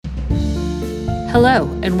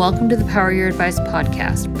Hello, and welcome to the Power Your Advice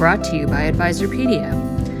podcast, brought to you by Advisorpedia.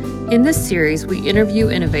 In this series, we interview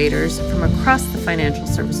innovators from across the financial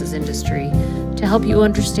services industry to help you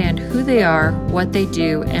understand who they are, what they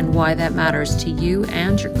do, and why that matters to you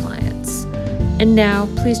and your clients. And now,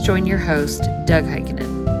 please join your host, Doug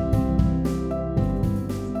Heikkinen.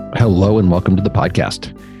 Hello, and welcome to the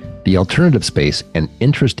podcast. The alternative space and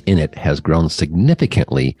interest in it has grown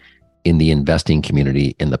significantly in the investing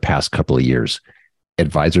community in the past couple of years.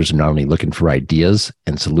 Advisors are not only looking for ideas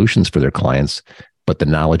and solutions for their clients, but the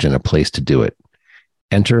knowledge and a place to do it.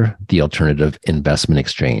 Enter the Alternative Investment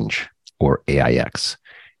Exchange, or AIX.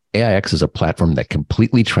 AIX is a platform that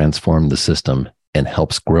completely transformed the system and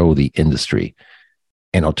helps grow the industry,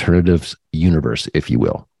 an alternatives universe, if you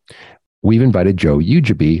will. We've invited Joe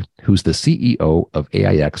Ujobai, who's the CEO of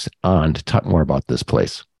AIX, on to talk more about this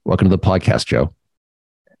place. Welcome to the podcast, Joe.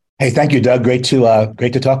 Hey, thank you, Doug. Great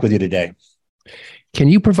to talk with you today. Can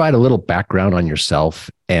you provide a little background on yourself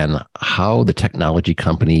and how the technology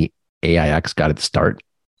company AIX got its start?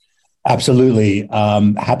 Absolutely.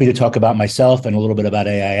 Happy to talk about myself and a little bit about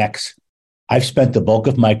AIX. I've spent the bulk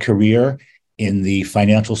of my career in the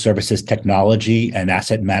financial services technology and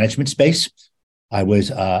asset management space. I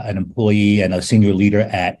was an employee and a senior leader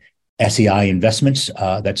at SEI Investments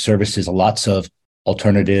that services lots of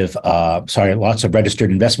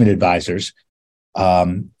registered investment advisors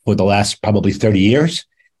for the last probably 30 years.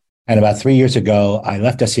 And about 3 years ago, I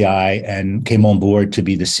left SEI and came on board to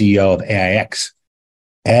be the CEO of AIX.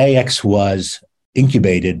 AIX was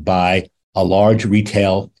incubated by a large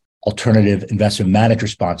retail alternative investment manager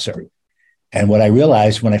sponsor. And what I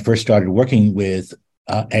realized when I first started working with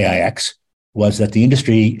AIX was that the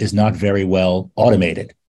industry is not very well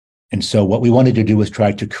automated. And so what we wanted to do was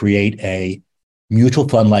try to create a mutual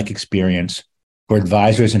fund-like experience for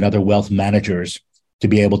advisors and other wealth managers to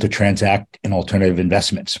be able to transact in alternative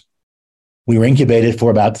investments. We were incubated for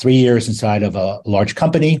about 3 years inside of a large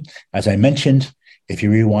company. As I mentioned, if you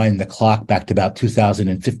rewind the clock back to about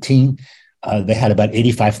 2015, they had about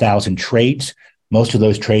 85,000 trades. Most of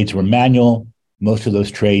those trades were manual. Most of those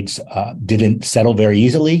trades didn't settle very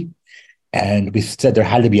easily. And we said there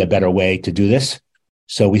had to be a better way to do this.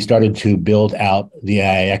 So we started to build out the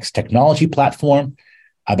AIX technology platform.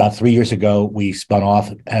 About 3 years ago, we spun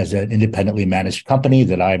off as an independently managed company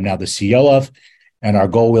that I am now the CEO of. And our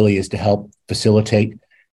goal really is to help facilitate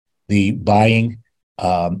the buying,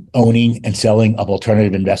 owning, and selling of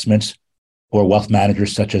alternative investments for wealth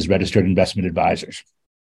managers such as registered investment advisors.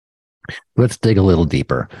 Let's dig a little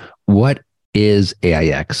deeper. What is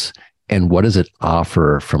AIX and what does it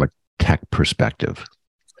offer from a tech perspective?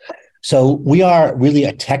 So we are really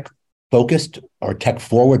a tech-focused or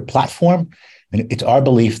tech-forward platform. And it's our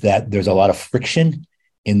belief that there's a lot of friction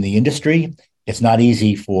in the industry. It's not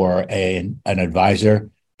easy for an advisor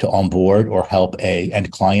to onboard or help a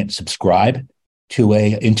end client subscribe to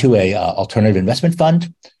into a alternative investment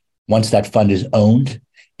fund. Once that fund is owned,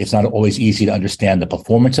 it's not always easy to understand the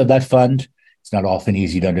performance of that fund. It's not often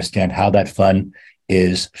easy to understand how that fund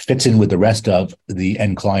fits in with the rest of the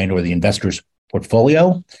end client or the investor's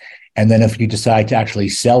portfolio. And then if you decide to actually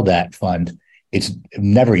sell that fund, it's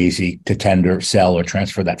never easy to tender, sell, or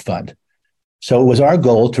transfer that fund. So it was our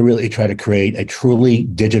goal to really try to create a truly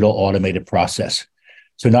digital automated process.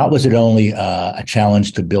 So not was it only a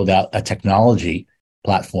challenge to build out a technology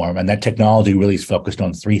platform, and that technology really is focused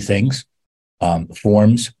on three things: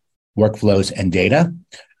 forms, workflows, and data.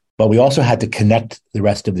 But we also had to connect the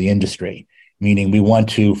rest of the industry, meaning we want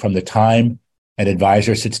to, from the time an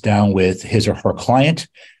advisor sits down with his or her client,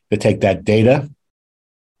 to take that data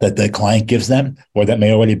that the client gives them, or that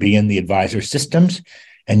may already be in the advisor systems,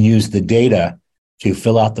 and use the data to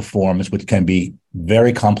fill out the forms, which can be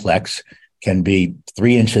very complex, can be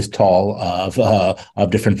 3 inches tall of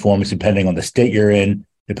different forms, depending on the state you're in,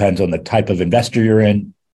 depends on the type of investor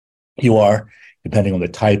you are, depending on the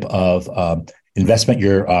type of investment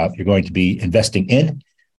you're going to be investing in.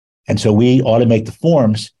 And so we automate the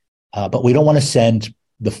forms, but we don't want to send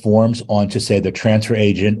the forms on to, say, the transfer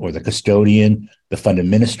agent or the custodian, the fund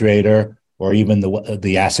administrator, or even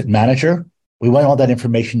the asset manager. We want all that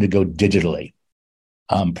information to go digitally.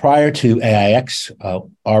 Prior to AIX,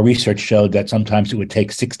 our research showed that sometimes it would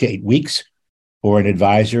take 6 to 8 weeks for an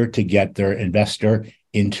advisor to get their investor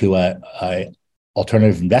into a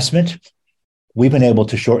alternative investment. We've been able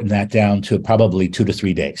to shorten that down to probably 2 to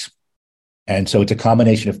 3 days. And so it's a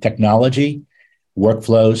combination of technology,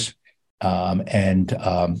 workflows, and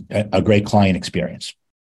a great client experience.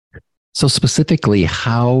 So specifically,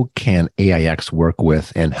 how can AIX work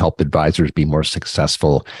with and help advisors be more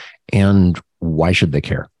successful, and why should they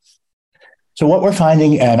care? So what we're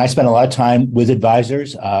finding, and I spend a lot of time with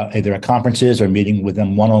advisors, either at conferences or meeting with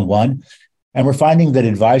them one-on-one, and we're finding that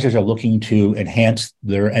advisors are looking to enhance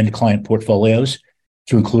their end client portfolios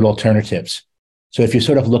to include alternatives. So if you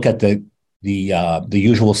sort of look at the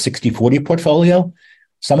usual 60-40 portfolio,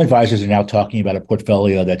 some advisors are now talking about a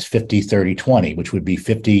portfolio that's 50-30-20, which would be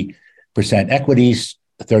 50% equities,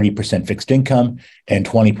 30% fixed income, and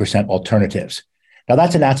 20% alternatives. Now,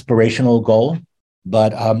 that's an aspirational goal,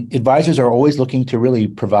 but advisors are always looking to really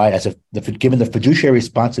provide, given the fiduciary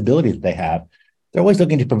responsibility that they have, they're always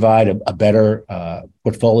looking to provide a better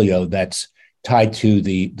portfolio that's tied to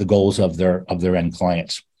the goals of their end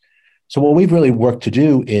clients. So what we've really worked to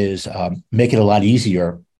do is make it a lot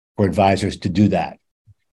easier for advisors to do that.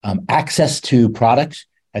 Access to products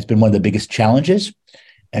has been one of the biggest challenges.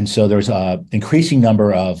 And so there's an increasing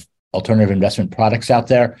number of alternative investment products out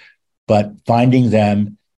there, but finding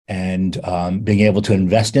them and being able to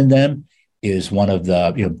invest in them is one of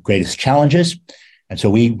the greatest challenges. And so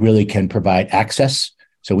we really can provide access.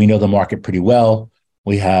 So we know the market pretty well.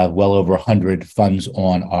 We have well over 100 funds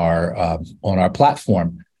on our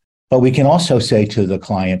platform. But we can also say to the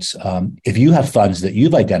clients, if you have funds that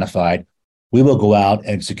you've identified, we will go out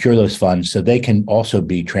and secure those funds so they can also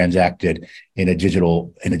be transacted in a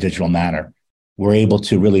digital manner. We're able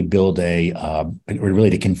to really build to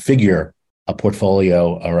configure a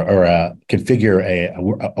portfolio or configure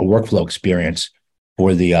a workflow experience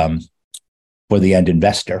for the end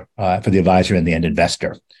investor, for the advisor and the end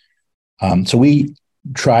investor. So we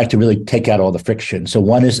try to really take out all the friction. So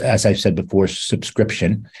one is, as I said before,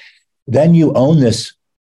 subscription. Then you own this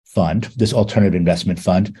fund, this alternative investment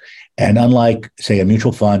fund. And unlike, say, a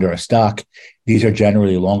mutual fund or a stock, these are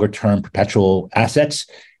generally longer-term perpetual assets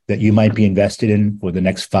that you might be invested in for the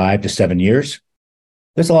next 5 to 7 years.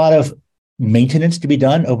 There's a lot of maintenance to be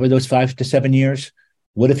done over those 5 to 7 years.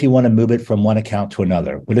 What if you want to move it from one account to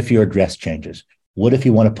another? What if your address changes? What if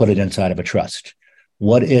you want to put it inside of a trust?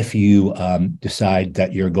 What if you decide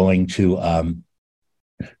that you're going to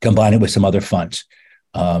combine it with some other funds?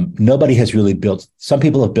 Nobody has really built. Some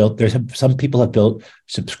people have built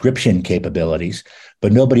subscription capabilities,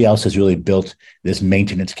 but nobody else has really built this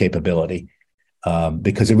maintenance capability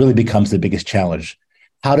because it really becomes the biggest challenge.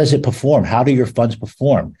 How does it perform? How do your funds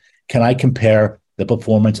perform? Can I compare the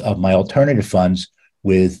performance of my alternative funds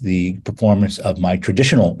with the performance of my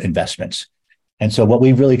traditional investments? And so what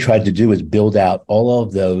we've really tried to do is build out all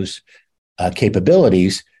of those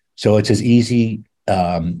capabilities so it's as easy.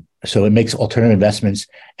 So it makes alternative investments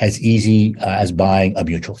as easy as buying a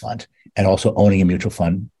mutual fund and also owning a mutual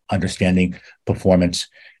fund, understanding performance,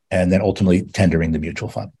 and then ultimately tendering the mutual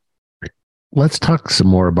fund. Let's talk some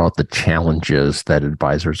more about the challenges that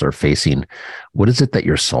advisors are facing. What is it that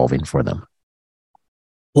you're solving for them?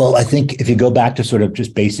 Well, I think if you go back to sort of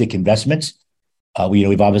just basic investments,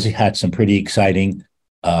 we've obviously had some pretty exciting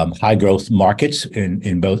high growth markets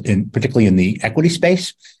particularly in the equity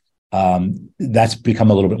space. That's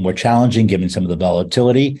become a little bit more challenging given some of the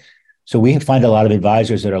volatility. So we find a lot of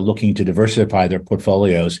advisors that are looking to diversify their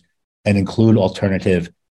portfolios and include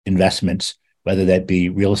alternative investments, whether that be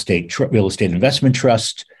real estate investment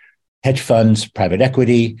trust, hedge funds, private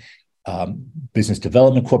equity, business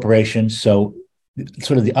development corporations. So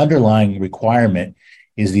sort of the underlying requirement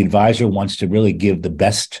is the advisor wants to really give the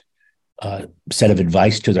best set of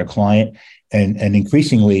advice to their client. And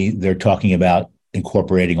increasingly, they're talking about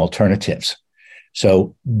incorporating alternatives.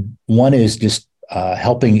 So one is just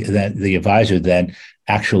helping the advisor then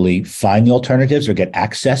actually find the alternatives or get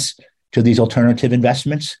access to these alternative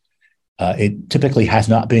investments. It typically has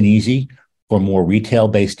not been easy for more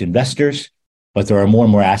retail-based investors, but there are more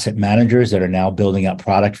and more asset managers that are now building out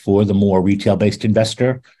product for the more retail-based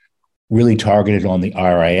investor, really targeted on the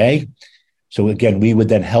RIA. So again, we would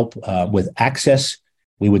then help with access.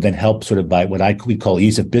 We would then help sort of by what we call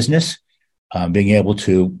ease of business, being able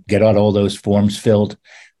to get out all those forms filled,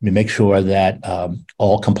 make sure that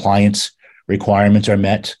all compliance requirements are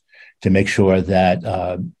met, to make sure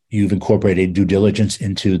that you've incorporated due diligence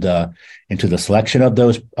into the selection of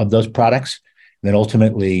those products, and then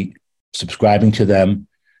ultimately subscribing to them,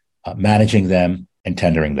 managing them, and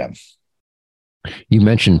tendering them. You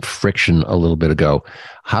mentioned friction a little bit ago.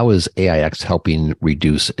 How is AIX helping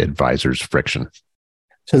reduce advisors' friction?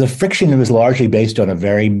 So the friction was largely based on a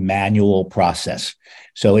very manual process.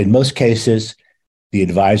 So in most cases, the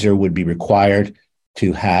advisor would be required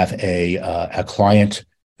to have a client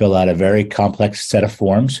fill out a very complex set of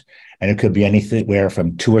forms. And it could be anywhere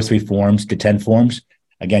from 2 or 3 forms to 10 forms,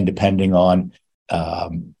 again, depending on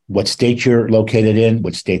what state you're located in,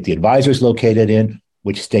 which state the advisor is located in,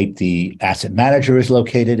 which state the asset manager is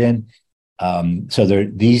located in.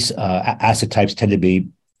 These asset types tend to be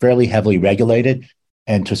fairly heavily regulated,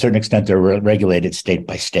 and to a certain extent, they're regulated state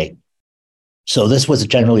by state. So this was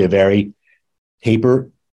generally a very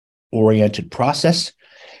paper-oriented process.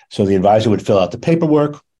 So the advisor would fill out the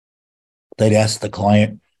paperwork. They'd ask the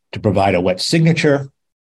client to provide a wet signature.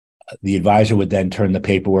 The advisor would then turn the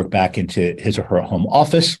paperwork back into his or her home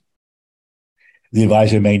office. The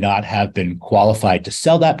advisor may not have been qualified to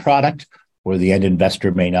sell that product, or the end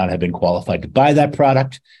investor may not have been qualified to buy that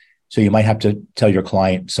product. So you might have to tell your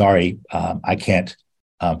client, sorry, I can't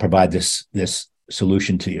provide this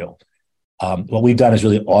solution to you. What we've done is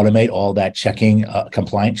really automate all that checking,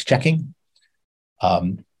 compliance checking.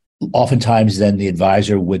 Oftentimes, then the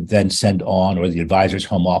advisor would then send on, or the advisor's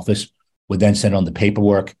home office would then send on the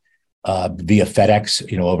paperwork via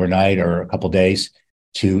FedEx, overnight or a couple of days,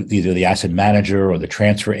 to either the asset manager or the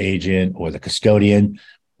transfer agent or the custodian.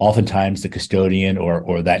 Oftentimes, the custodian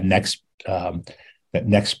or that next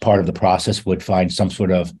part of the process would find some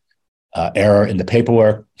sort of error in the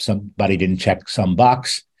paperwork. Somebody didn't check some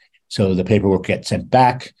box, so the paperwork gets sent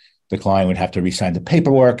back. The client would have to re-sign the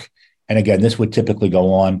paperwork. And again, this would typically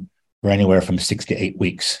go on for anywhere from 6 to 8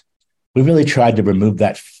 weeks. We really tried to remove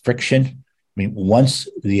that friction. I mean, once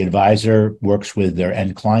the advisor works with their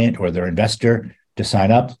end client or their investor to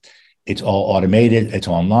sign up, it's all automated, it's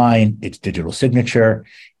online, it's digital signature,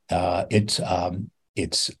 it's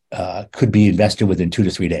could be invested within 2 to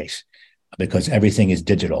 3 days because everything is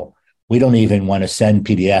digital. We don't even want to send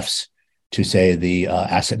PDFs to, say, the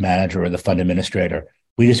asset manager or the fund administrator.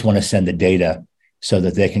 We just want to send the data so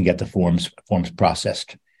that they can get the forms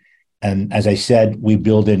processed. And as I said, we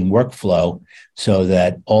build in workflow so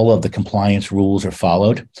that all of the compliance rules are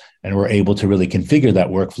followed, and we're able to really configure that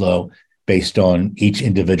workflow based on each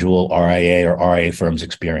individual RIA or RIA firm's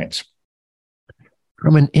experience.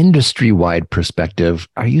 From an industry-wide perspective,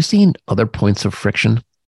 are you seeing other points of friction?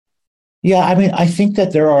 Yeah, I mean, I think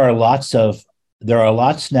that there are lots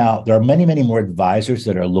now. There are many, many more advisors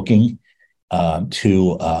that are looking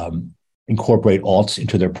to incorporate alts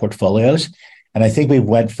into their portfolios. And I think we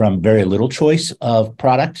went from very little choice of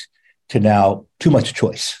product to now too much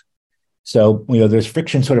choice. So, there's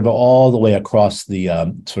friction sort of all the way across the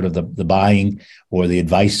sort of the buying or the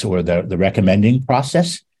advice or the recommending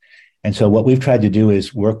process. And so what we've tried to do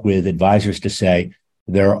is work with advisors to say,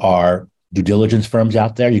 there are due diligence firms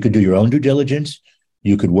out there. You could do your own due diligence.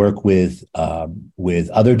 You could work with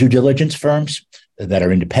other due diligence firms that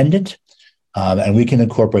are independent. And we can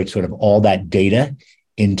incorporate sort of all that data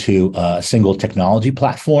into a single technology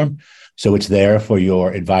platform. So it's there for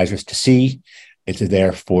your advisors to see. It's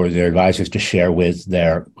there for their advisors to share with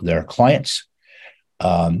their clients.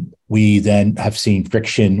 We then have seen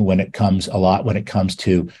friction when it comes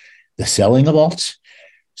to the selling of alts.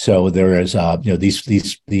 So there is,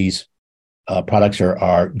 these products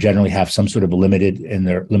are generally have some sort of limited in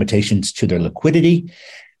their limitations to their liquidity.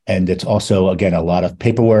 And it's also, again, a lot of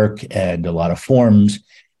paperwork and a lot of forms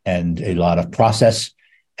and a lot of process.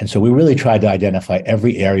 And so we really tried to identify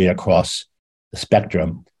every area across the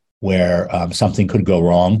spectrum where something could go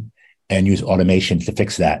wrong and use automation to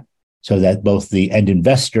fix that, so that both the end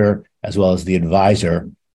investor as well as the advisor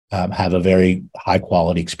have a very high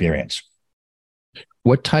quality experience.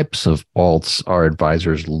 What types of alts are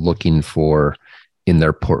advisors looking for in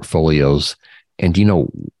their portfolios? And do you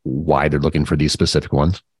know why they're looking for these specific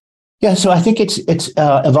ones? Yeah, so I think it's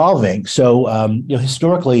evolving. So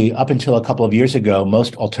historically, up until a couple of years ago,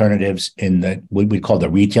 most alternatives in what we call the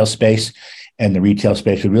retail space, and the retail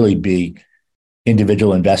space would really be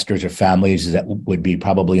individual investors or families that would be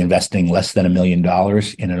probably investing less than $1 million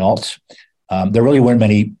in an alt. There really weren't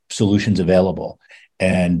many solutions available,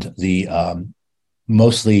 and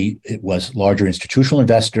mostly it was larger institutional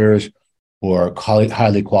investors or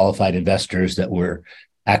highly qualified investors that were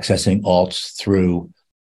accessing alts through,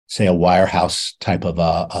 say, a wirehouse type of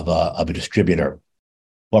a distributor.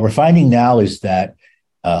 What we're finding now is that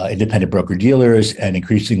independent broker-dealers and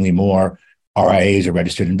increasingly more RIAs or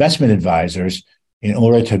registered investment advisors, in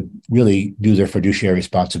order to really do their fiduciary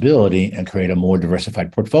responsibility and create a more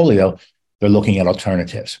diversified portfolio, they're looking at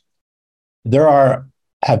alternatives. There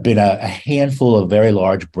have been a handful of very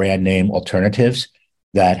large brand name alternatives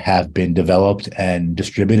that have been developed and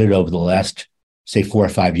distributed over the last, say, 4 or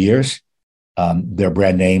 5 years. There are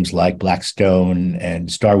brand names like Blackstone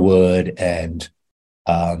and Starwood and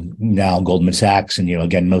now Goldman Sachs. And,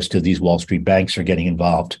 again, most of these Wall Street banks are getting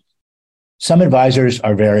involved. Some advisors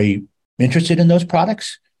are very interested in those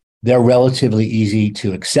products. They're relatively easy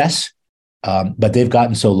to access, but they've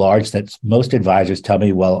gotten so large that most advisors tell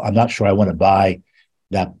me, well, I'm not sure I want to buy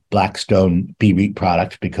that Blackstone BREIT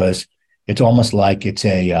product because it's almost like it's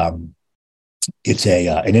a it's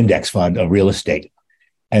an index fund of real estate.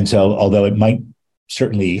 And so, although it might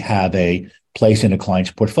certainly have a place in a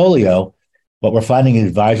client's portfolio, what we're finding is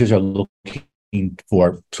advisors are looking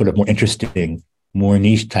for sort of more interesting, more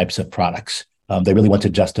niche types of products. They really want to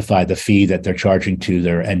justify the fee that they're charging to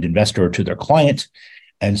their end investor or to their client.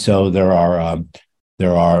 And so there are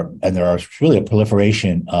really a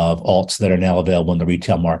proliferation of alts that are now available in the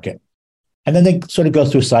retail market. And then they sort of go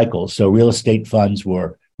through cycles. So real estate funds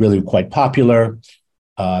were really quite popular.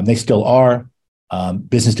 They still are.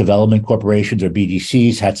 Business development corporations or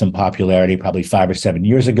BDCs had some popularity probably 5 or 7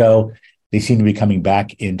 years ago. They seem to be coming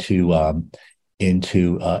back into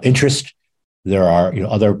interest. There are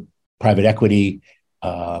other private equity,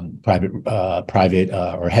 private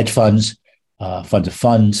or hedge funds, funds of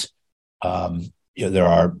funds. There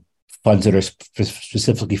are funds that are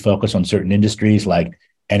specifically focused on certain industries like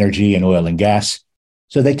energy and oil and gas.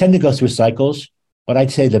 So they tend to go through cycles. But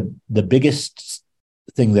I'd say the biggest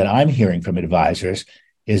thing that I'm hearing from advisors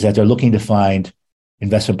is that they're looking to find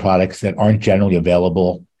investment products that aren't generally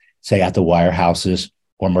available, say, at the wirehouses,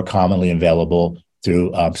 or more commonly available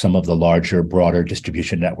through some of the larger, broader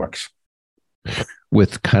distribution networks.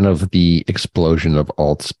 With kind of the explosion of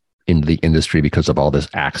alts in the industry because of all this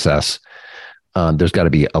access, there's got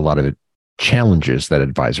to be a lot of challenges that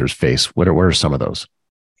advisors face. What are some of those?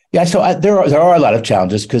 Yeah, so there are a lot of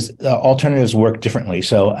challenges because alternatives work differently.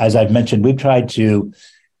 So as I've mentioned, we've tried to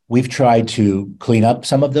clean up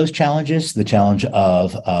some of those challenges. The challenge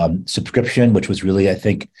of subscription, which was really, I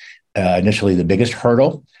think, initially the biggest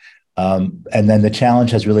hurdle. And then the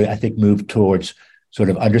challenge has really, I think, moved towards sort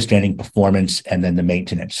of understanding performance and then the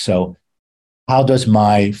maintenance. So how does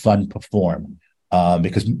my fund perform?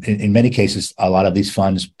 Because in many cases, a lot of these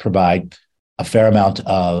funds provide a fair amount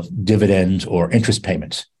of dividends or interest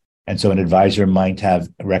payments. And so an advisor might have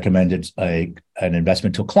recommended an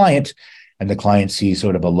investment to a client, and the client sees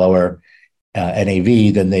sort of a lower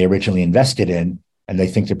NAV than they originally invested in, and they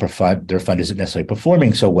think their fund isn't necessarily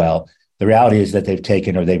performing so well. The reality is that they've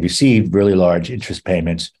taken or they've received really large interest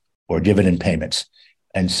payments or dividend payments.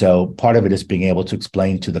 And so part of it is being able to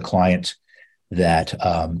explain to the client that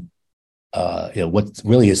what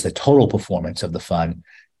really is the total performance of the fund,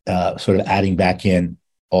 sort of adding back in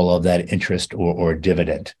all of that interest or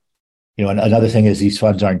dividend. And another thing is these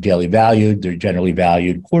funds aren't daily valued; they're generally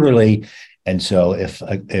valued quarterly. And so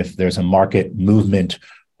if there's a market movement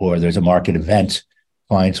or there's a market event,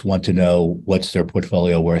 clients want to know what's their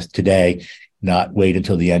portfolio worth today, not wait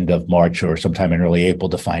until the end of March or sometime in early April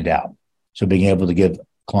to find out. So being able to give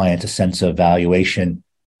clients a sense of valuation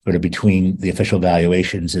sort of between the official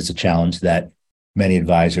valuations is a challenge that many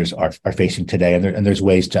advisors are facing today. And there's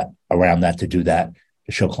ways around that to do that,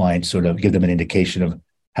 to show clients, sort of give them an indication of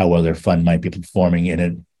how well their fund might be performing in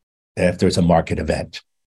it if there's a market event.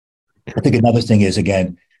 I think another thing is,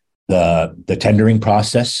 again, the tendering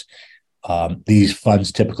process. These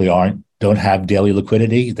funds typically don't have daily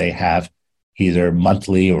liquidity. They have either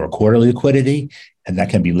monthly or quarterly liquidity, and that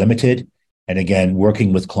can be limited. And again,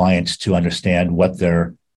 working with clients to understand what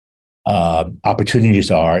their opportunities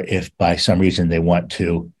are if by some reason they want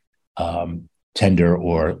to tender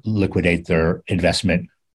or liquidate their investment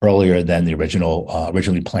earlier than the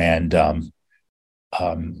originally planned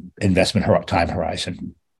investment time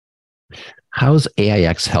horizon. How's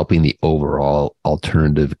AIX helping the overall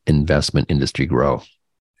alternative investment industry grow?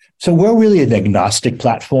 So we're really an agnostic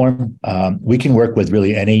platform. We can work with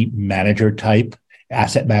really any manager type,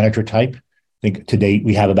 asset manager type. I think to date,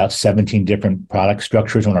 we have about 17 different product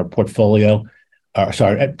structures on our portfolio.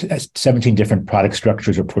 17 different product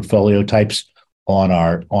structures or portfolio types on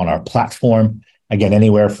our platform. Again,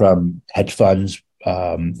 anywhere from hedge funds,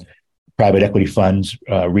 private equity funds,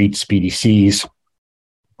 REITs, BDCs,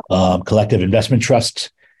 collective investment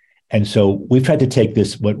trusts. And so we've tried to take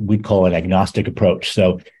this, what we call an agnostic approach.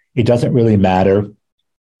 So it doesn't really matter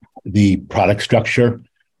the product structure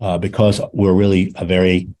because we're really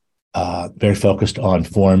very focused on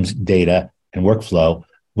forms, data, and workflow.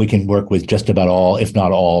 We can work with just about all, if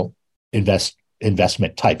not all,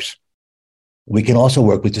 investment types. We can also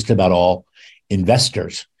work with just about all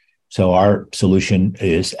investors. So our solution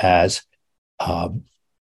is as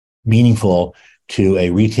meaningful to a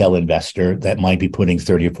retail investor that might be putting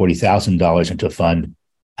 $30,000 or $40,000 into a fund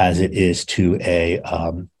as it is to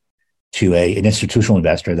an institutional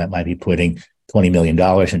investor that might be putting $20 million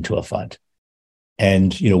into a fund.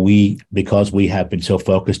 And because we have been so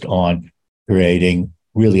focused on creating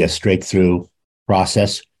really a straight-through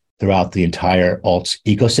process throughout the entire alts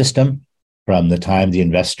ecosystem, from the time the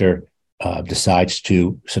investor decides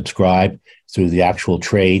to subscribe through the actual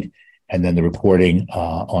trade, and then the reporting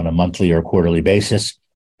on a monthly or quarterly basis,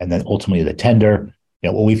 and then ultimately the tender.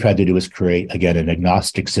 What we've tried to do is create, again, an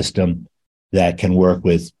agnostic system that can work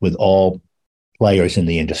with all players in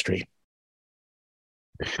the industry.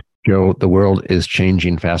 Joe, the world is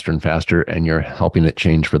changing faster and faster, and you're helping it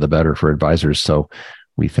change for the better for advisors. So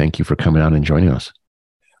we thank you for coming out and joining us.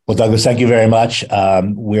 Well, Douglas, thank you very much.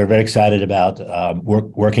 We're very excited about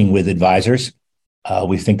working with advisors.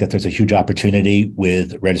 We think that there's a huge opportunity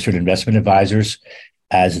with registered investment advisors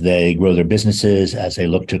as they grow their businesses, as they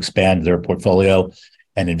look to expand their portfolio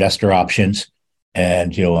and investor options.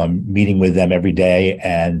 And, I'm meeting with them every day,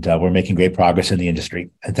 and we're making great progress in the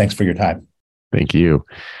industry. And thanks for your time. Thank you.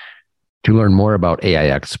 To learn more about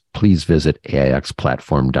AIX, please visit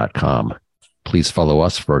AIXplatform.com. Please follow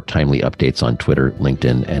us for timely updates on Twitter,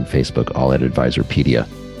 LinkedIn, and Facebook, all at Advisorpedia.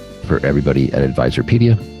 For everybody at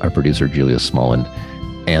Advisorpedia, our producer, Julia Smolin,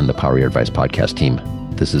 and the Power Your Advice podcast team,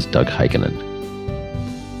 this is Doug Heikkinen.